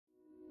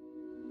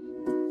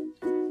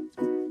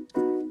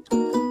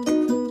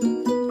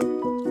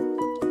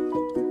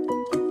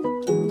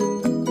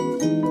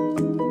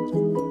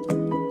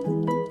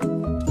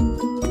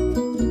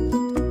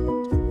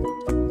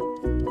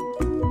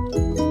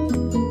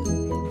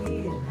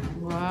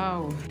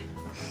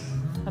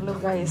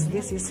guys,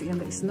 this is in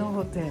the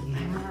snow hotel.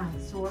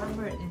 Wow.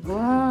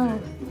 Wow.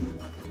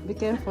 Be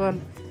careful.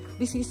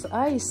 This is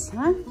ice,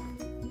 huh?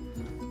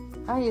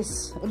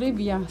 Ice.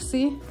 Olivia,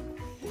 see?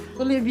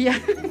 Olivia.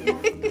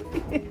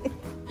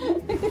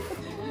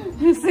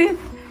 See?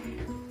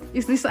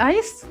 Is this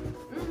ice?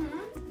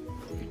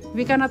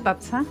 We cannot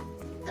touch, huh?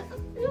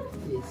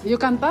 You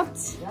can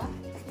touch?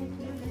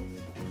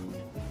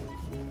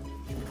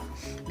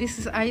 This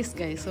is ice,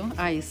 guys. Oh,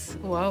 ice.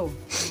 Wow.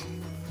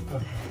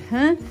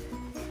 Huh?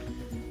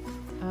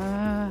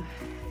 Oh,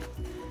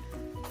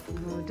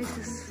 this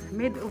is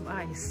made of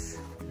ice.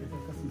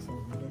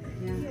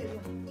 Yeah.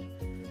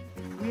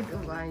 Made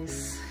of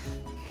ice.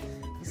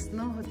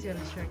 Snow Hotel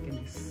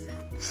Kirkenes.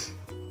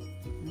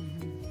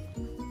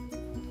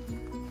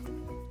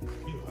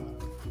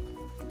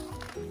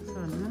 So,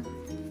 no?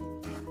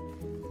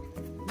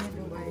 Made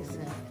of ice.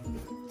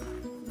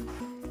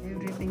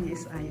 Everything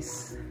is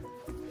ice.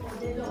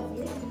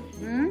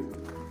 Hmm?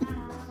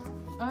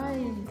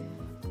 Ay.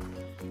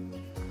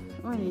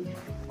 Oy.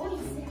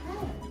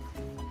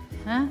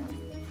 Huh?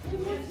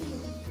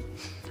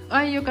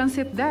 Oh, you can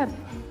sit there.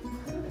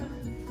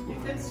 You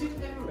can sit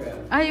everywhere.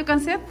 Ah, you can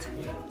sit?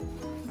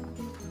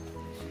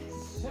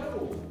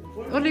 So,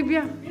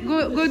 Olivia,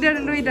 go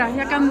there, Luida.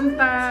 Jag kan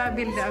ta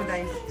bilder av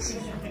dig.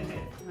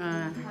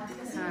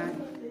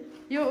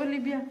 Yo,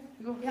 Olivia,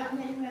 go.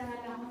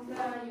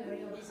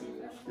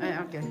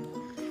 Okay.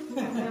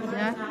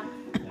 Yeah.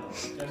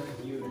 just a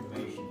few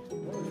information.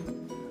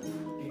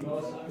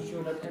 Because I'm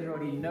sure that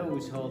everybody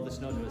knows how the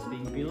snow is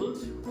being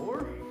built,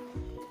 or?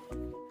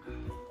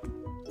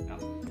 No.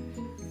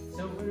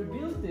 So when we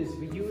build this,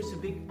 we use a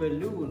big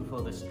balloon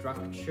for the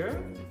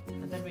structure,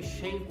 and then we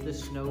shape the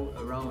snow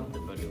around the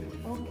balloon.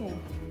 Okay.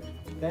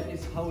 That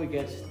is how we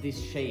get this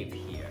shape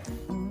here.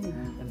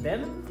 And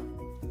then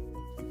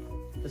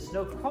the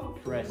snow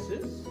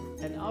compresses,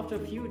 and after a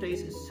few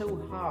days it's so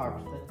hard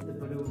that the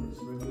balloon is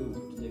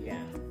removed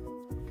again.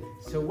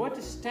 So what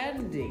is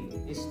standing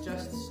is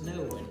just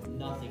snow and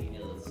nothing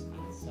else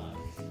inside.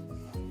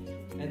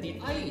 And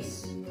the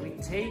ice we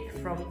take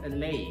from a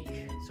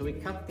lake. So we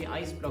cut the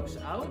ice blocks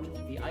out,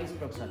 the ice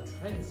blocks are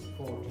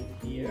transported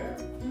here,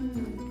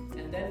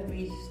 and then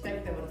we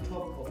stack them on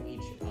top of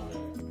each other.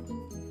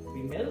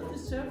 We melt the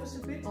surface a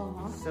bit,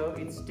 so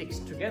it sticks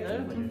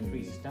together when it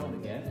freezes down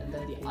again, and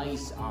then the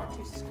ice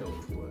artists go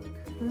to work.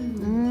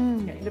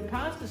 Yeah, in the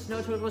past, the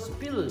snow tower was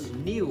built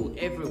new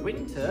every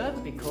winter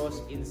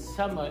because in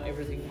summer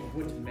everything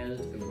would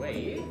melt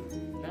away.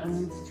 Now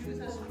since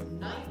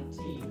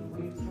 2019,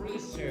 we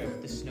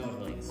preserved the snow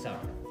tower in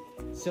summer.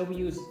 So we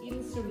use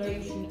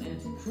insulation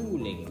and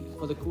cooling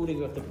for the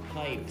cooling of the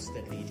pipes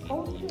that lead in.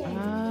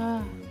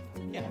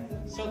 Yeah,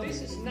 so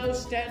this is now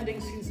standing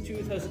since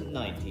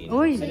 2019.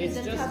 Oi. And it's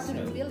just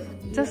snow.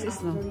 Just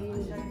snow.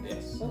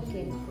 Yes.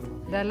 Okay.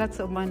 There are lots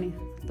of money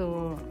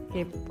to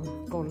keep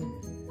cold.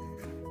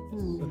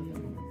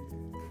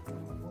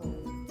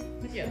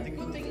 But yeah, the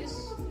good thing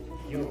is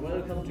you're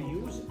welcome to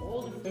use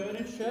all the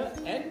furniture,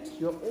 and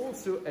you're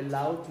also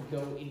allowed to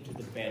go into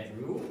the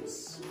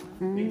bedrooms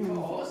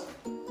because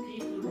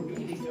people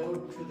really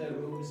go to their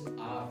rooms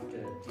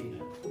after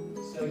dinner.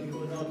 So you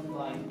will not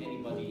find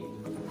anybody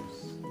in the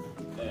rooms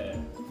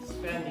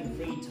spending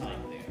free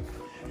time there.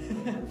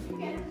 You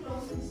can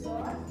close this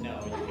door?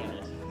 No, you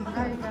cannot. I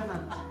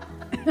cannot.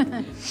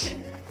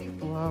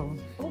 Wow.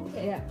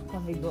 Okay. Yeah.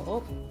 Can we go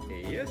up?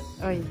 Yes.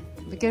 Oi,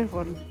 be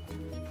careful.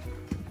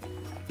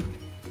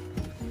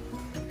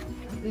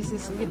 This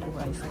is good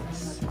ice.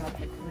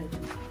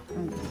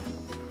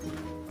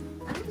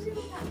 Ano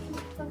sila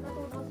pag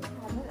natutunan sa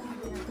camera, ang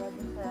ginagawa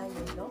din sa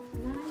yelo?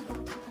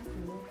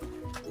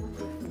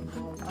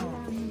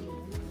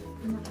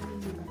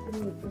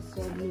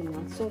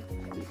 So,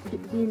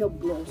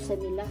 binoblosa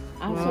nila.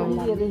 So,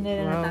 hindi rin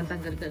nila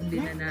natatanggal ka,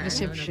 hindi na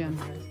Reception.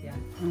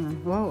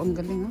 Wow, ang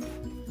galing.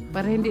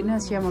 Para hindi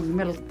na siya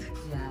mag-melt.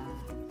 Yeah.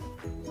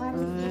 Parang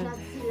hindi na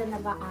sila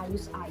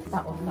nag-aayos-ayos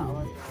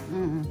taon-taon.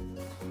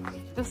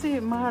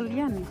 Kasi mahal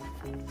yan eh.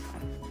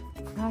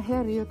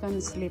 Here you can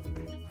sleep.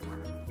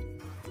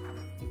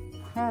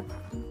 Here.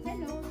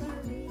 Hello,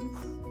 darlings.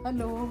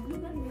 Hello.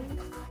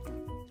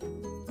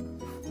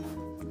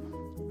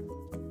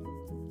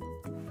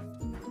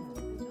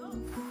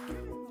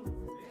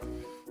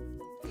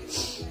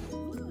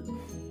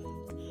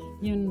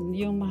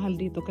 Yung mahal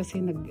dito kasi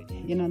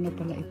inano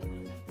pala ito.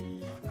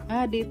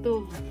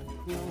 Dito.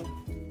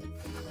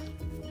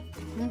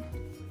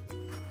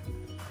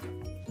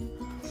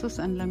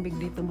 Sus, ang lambig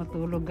dito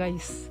matulog,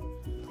 guys.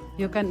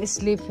 You can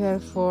sleep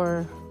here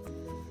for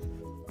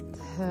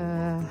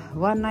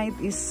one night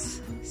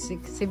is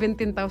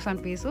 17,000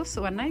 pesos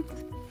one night.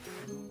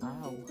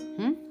 Wow.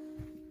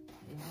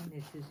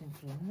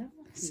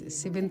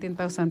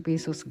 17,000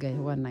 pesos, guys,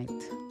 one night.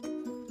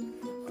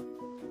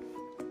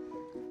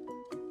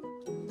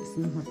 This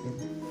is hotel.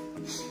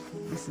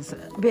 This is a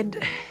bed.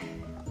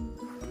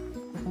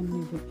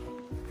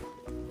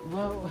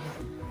 Wow.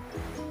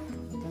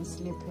 You can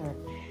sleep here.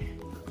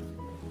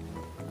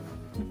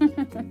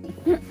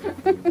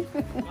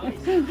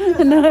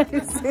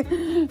 Nice.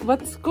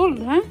 But it's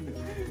cold, huh?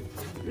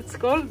 It's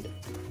cold.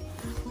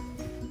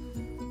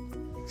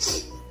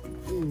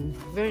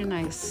 Very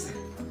nice.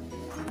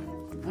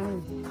 Oh.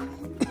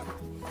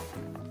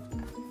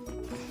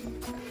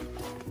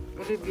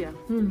 Olivia.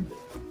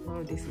 Oh,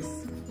 this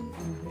is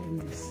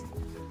very nice.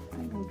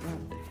 Oh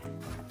God.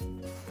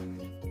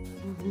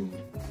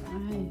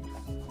 Ay.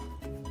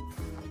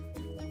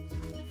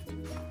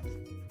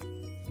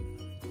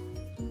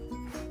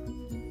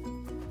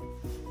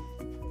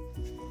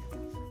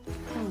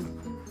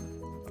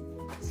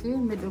 See,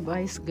 made of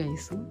ice,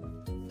 guys.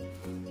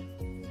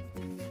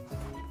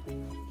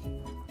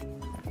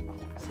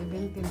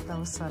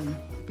 17,000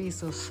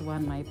 pesos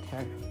one night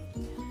here.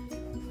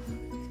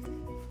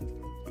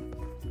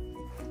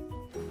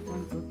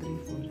 1, 2,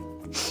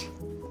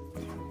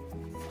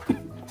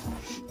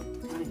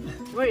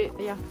 3, 4. Wait,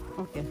 yeah,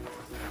 okay.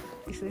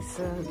 Is this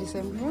the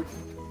same here?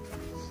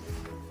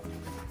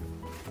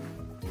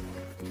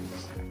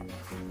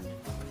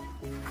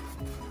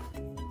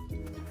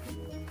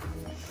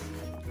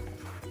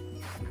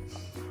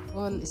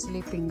 All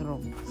sleeping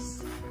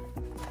rooms.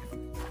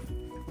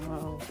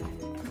 Wow.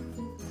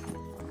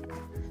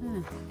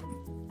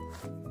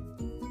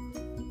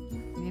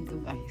 Made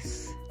of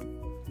ice.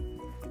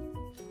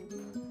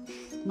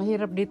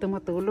 Mahirap dito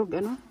matulog,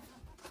 ano?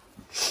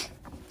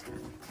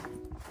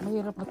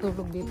 Mahirap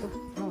matulog dito.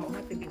 Oo,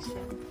 matigas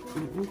siya.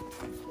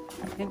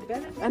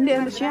 Hindi,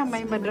 ano siya,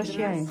 may madras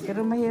siya eh.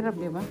 Pero mahirap,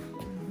 di ba?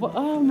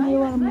 May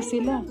warm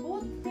sila.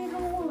 Pero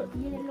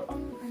yellow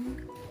ang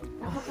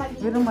nakapaligid.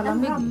 Pero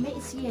malamig. Ang kami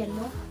is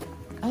yellow.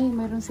 Ay,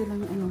 mayroon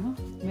silang ano, ha?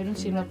 Mayroon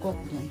silang cook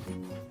dyan.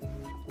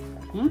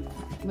 Ha?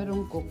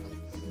 Mayroong cook.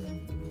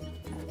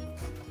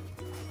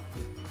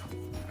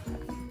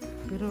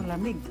 Pero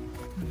lamig.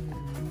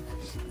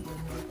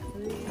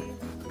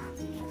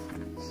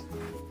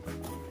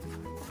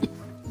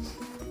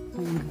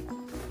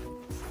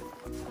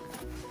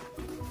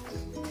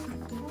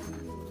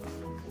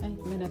 Ay,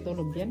 may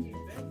natulog yan?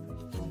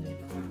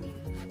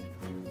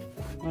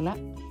 Wala?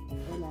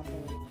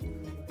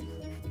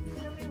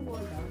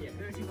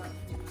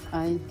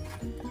 Ay,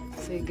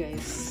 say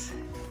guys,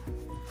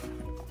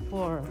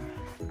 4.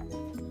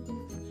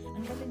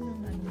 Ang galing ng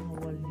ano,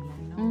 wall nila.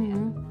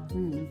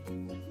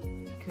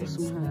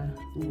 Mas mahal.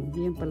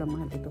 Yan pala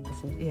mahal ito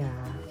kasi. Yeah.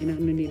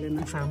 Inaano nila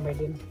ng summer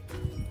din.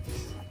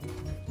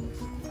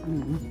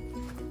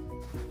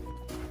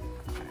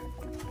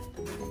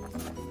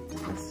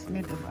 It's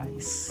made of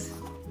ice.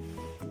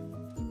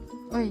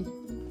 Oy!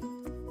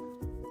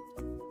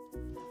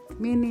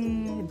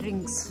 Mini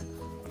drinks.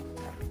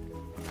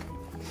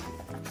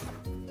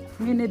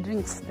 Mini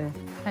drinks there.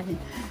 Ay.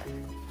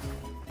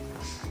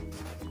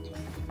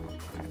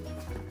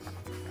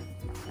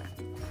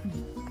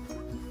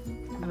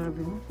 Grabe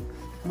mo.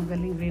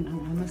 Magaling rin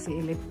ang ano si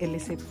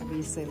Elisabeth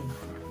Wiesel.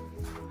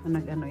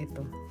 Nag-ano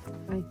ito.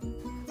 Ay.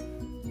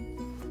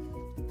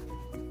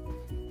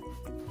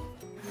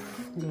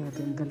 Grabe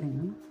ang galing,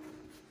 ano?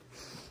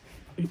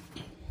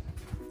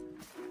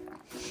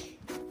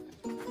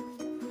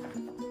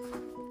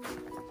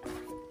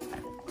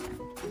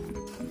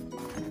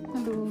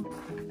 Hello.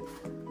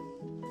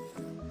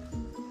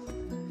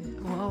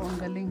 Wow, ang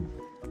galing.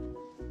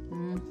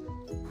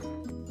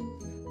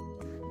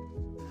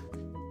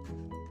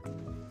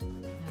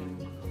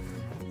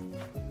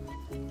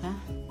 Ha?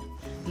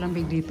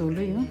 Malamig dito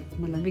tuloy, oh.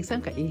 Malamig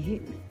saan ka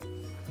ihi?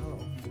 Oo.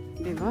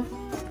 Diba?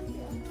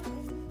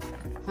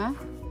 Ha?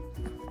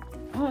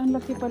 Ang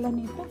laki pala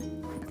nito.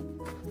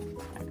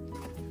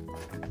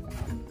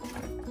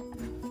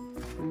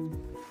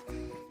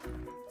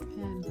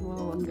 Yan,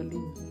 wow, ang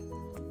galing.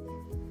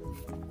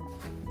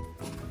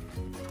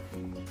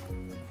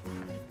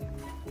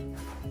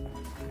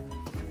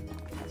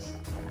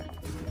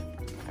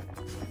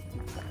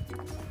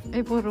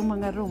 Ay, puro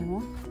mga room,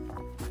 oh.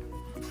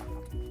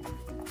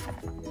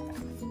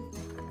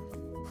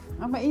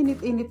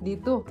 Mainit-init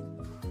dito.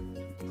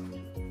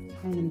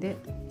 Ay, hindi.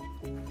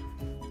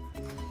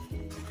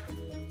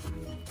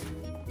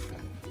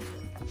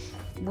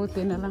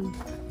 Buti na lang.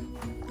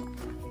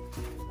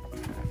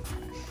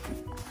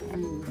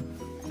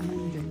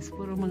 Ayan guys,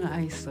 puro mga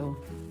ice, oh.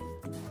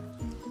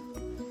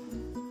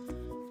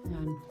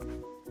 Yan.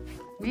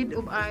 Made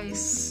of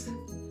ice.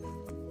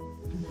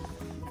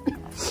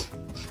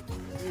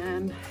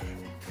 Yan.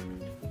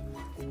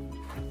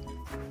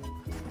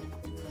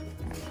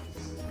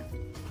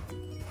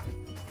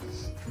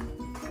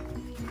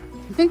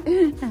 Ay.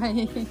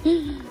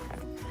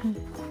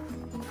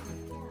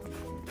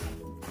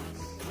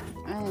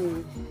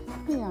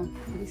 Yeah,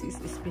 this is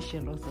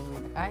special also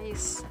with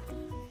ice.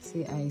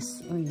 See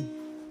ice. Oy.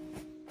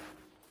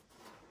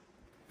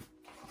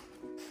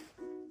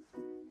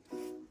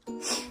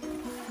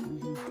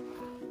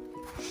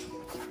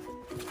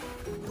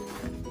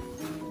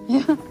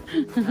 Yeah.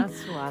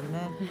 That's one.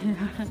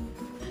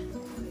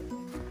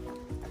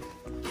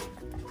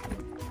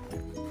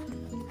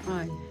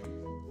 Ay.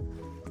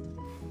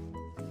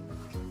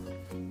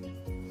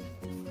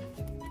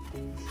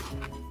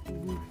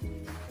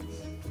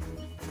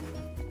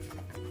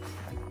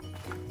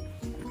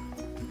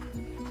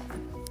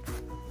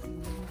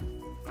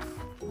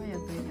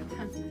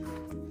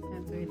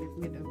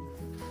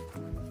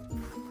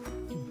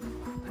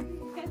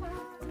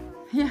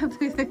 Yeah,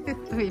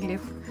 toilet.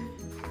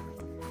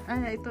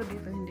 Ito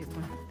dito, hindi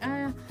pa.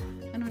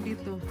 Ano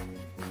dito?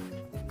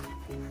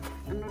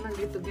 Ano lang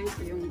dito guys,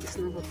 yung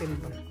snow hotel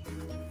ba?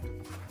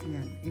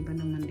 Yan, iba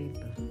naman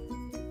dito.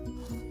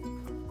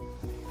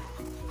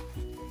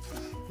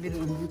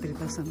 Biro ang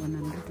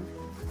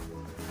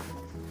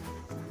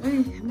 3,100.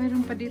 Uy,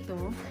 mayroon pa dito.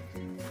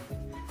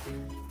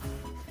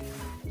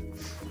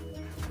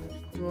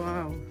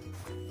 Wow.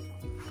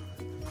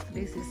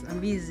 This is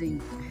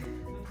amazing.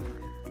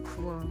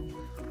 Wow.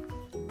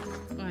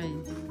 Ay.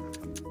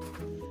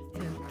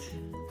 Yes.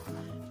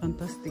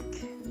 Fantastic.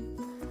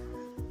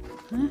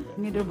 Huh?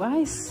 Made of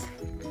ice.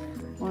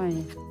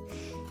 Why?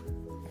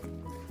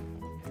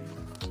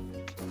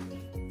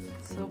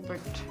 Super.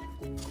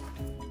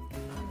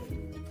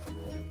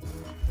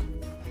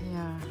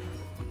 Yeah.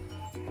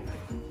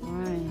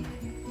 Why?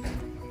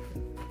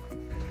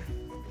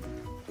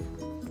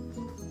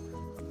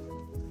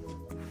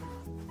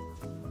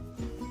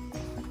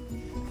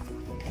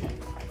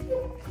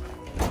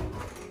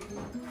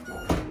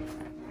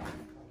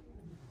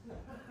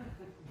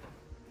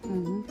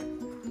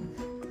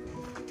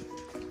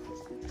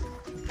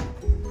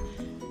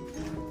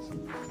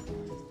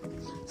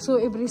 So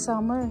every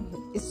summer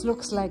it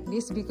looks like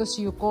this because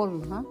you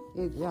cold, huh?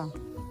 Yeah.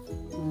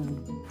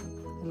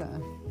 Yeah.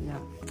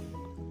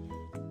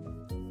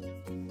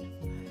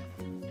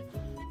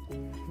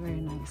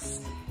 Very nice.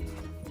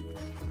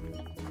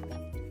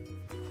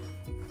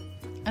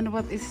 And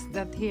what is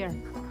that here?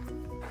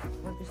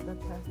 What is that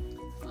here?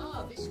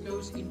 This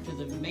goes into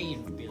the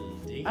main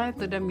building.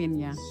 To the main,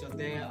 yeah. So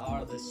there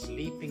are the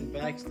sleeping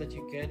bags that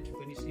you get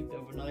when you sleep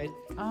overnight.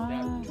 There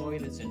are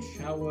toilets and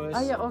showers.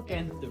 Yeah,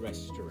 okay. And the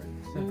restaurant.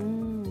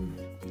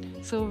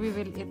 So we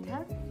will eat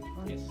here?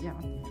 Yes. Yeah.